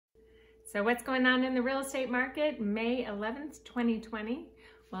So what's going on in the real estate market May 11th, 2020?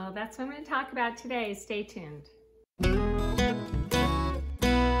 Well, that's what I'm going to talk about today. Stay tuned.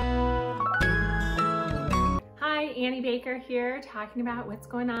 Hi, Annie Baker here, talking about what's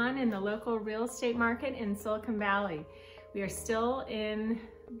going on in the local real estate market in Silicon Valley. We are still in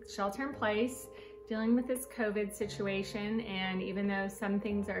shelter in place, dealing with this COVID situation, and even though some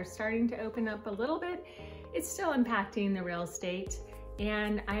things are starting to open up a little bit, it's still impacting the real estate.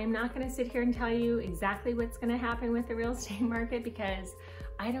 And I am not going to sit here and tell you exactly what's going to happen with the real estate market because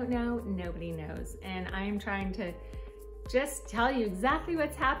I don't know, nobody knows. And I am trying to just tell you exactly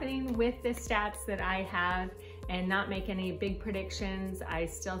what's happening with the stats that I have and not make any big predictions. I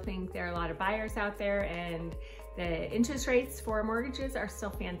still think there are a lot of buyers out there and the interest rates for mortgages are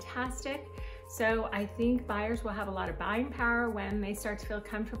still fantastic. So I think buyers will have a lot of buying power when they start to feel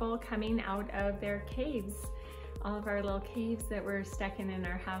comfortable coming out of their caves, all of our little caves that we're stuck in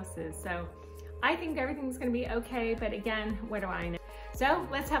our houses. So I think everything's gonna be okay, but again, what do I know? So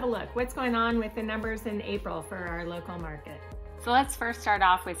let's have a look. What's going on with the numbers in April for our local market? So let's first start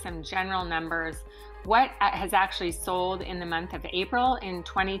off with some general numbers. What has actually sold in the month of April in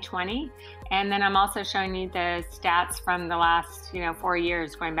 2020. And then I'm also showing you the stats from the last 4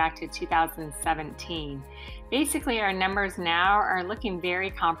 years, going back to 2017. Basically, our numbers now are looking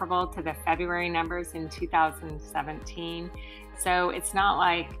very comparable to the February numbers in 2017. So it's not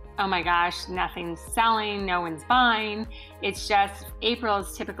like, oh my gosh, nothing's selling, no one's buying. It's just April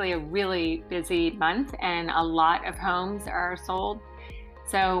is typically a really busy month and a lot of homes are sold.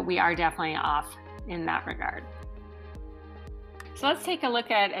 So we are definitely off in that regard. So let's take a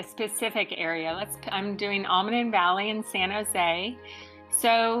look at a specific area. I'm doing Almaden Valley in San Jose.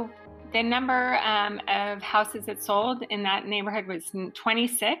 So the number of houses that sold in that neighborhood was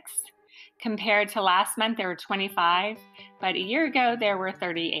 26. Compared to last month, there were 25, but a year ago there were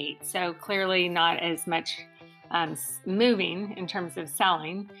 38. So clearly not as much moving in terms of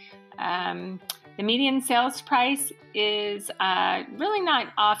selling. The median sales price is really not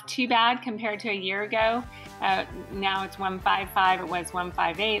off too bad compared to a year ago. Now it's 155, it was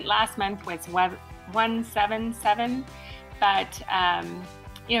 158. Last month was 177, but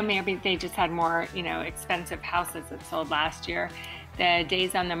maybe they just had more, expensive houses that sold last year. The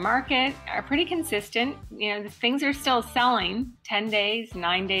days on the market are pretty consistent. Things are still selling. 10 days,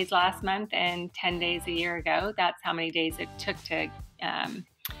 9 days last month, and 10 days a year ago. That's how many days it took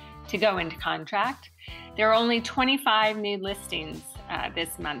to go into contract. There are only 25 new listings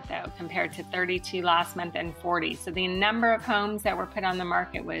this month, though, compared to 32 last month and 40. So the number of homes that were put on the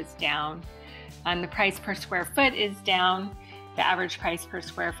market was down. The price per square foot is down. The average price per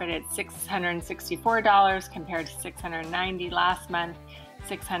square foot at $664 compared to $690 last month,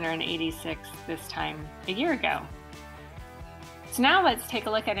 $686 this time a year ago. So now let's take a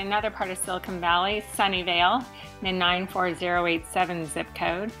look at another part of Silicon Valley, Sunnyvale, the 94087 zip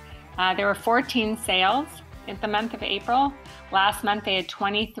code. There were 14 sales in the month of April. Last month they had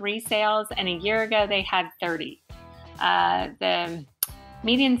 23 sales, and a year ago they had 30. The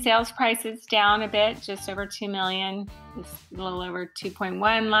median sales price is down a bit, just over $2 million. It's a little over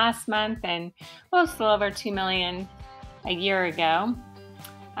 2.1 last month, and well, it's a little over $2 million a year ago.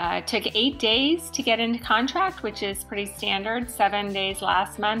 It took 8 days to get into contract, which is pretty standard, 7 days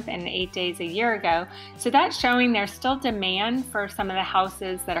last month and 8 days a year ago. So that's showing there's still demand for some of the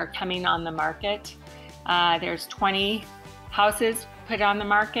houses that are coming on the market. There's 20 houses put on the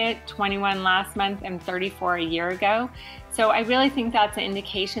market, 21 last month and 34 a year ago. So I really think that's an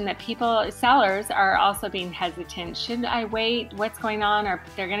indication that sellers are also being hesitant. Should I wait? What's going on? Are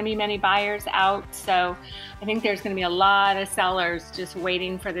there going to be many buyers out? So I think there's going to be a lot of sellers just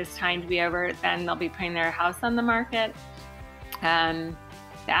waiting for this time to be over. Then they'll be putting their house on the market. The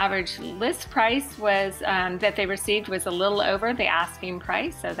average list price was that they received was a little over the asking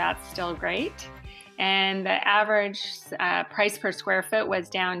price, so that's still great. And the average price per square foot was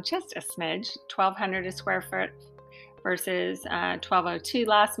down just a smidge, $1,200 a square foot versus $1,202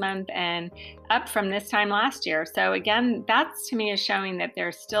 last month and up from this time last year. So again, that's to me is showing that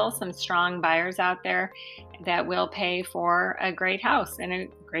there's still some strong buyers out there that will pay for a great house in a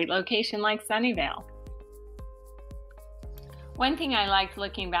great location like Sunnyvale. One thing I liked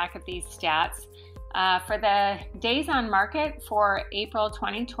looking back at these stats, for the days on market for April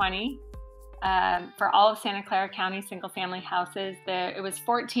 2020, for all of Santa Clara County single-family houses, it was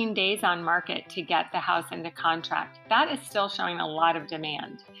 14 days on market to get the house into contract. That is still showing a lot of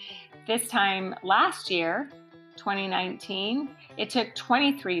demand. This time last year, 2019, it took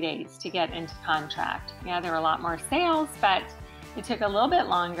 23 days to get into contract. Yeah, there were a lot more sales, but it took a little bit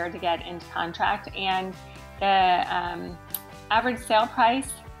longer to get into contract, and the average sale price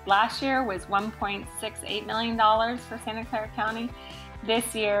last year was $1.68 million for Santa Clara County.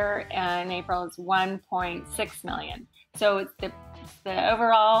 This year in April is $1.6 million. So the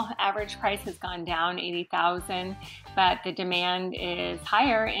overall average price has gone down $80,000, but the demand is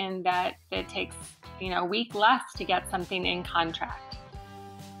higher in that it takes a week less to get something in contract.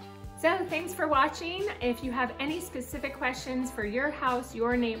 So thanks for watching. If you have any specific questions for your house,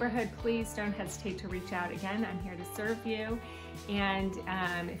 your neighborhood, please don't hesitate to reach out. Again, I'm here to serve you. And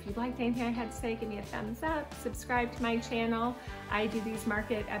if you liked anything I had to say, give me a thumbs up, subscribe to my channel. I do these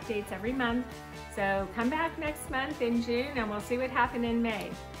market updates every month. So come back next month in June and we'll see what happened in May.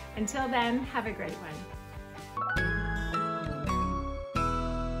 Until then, have a great one.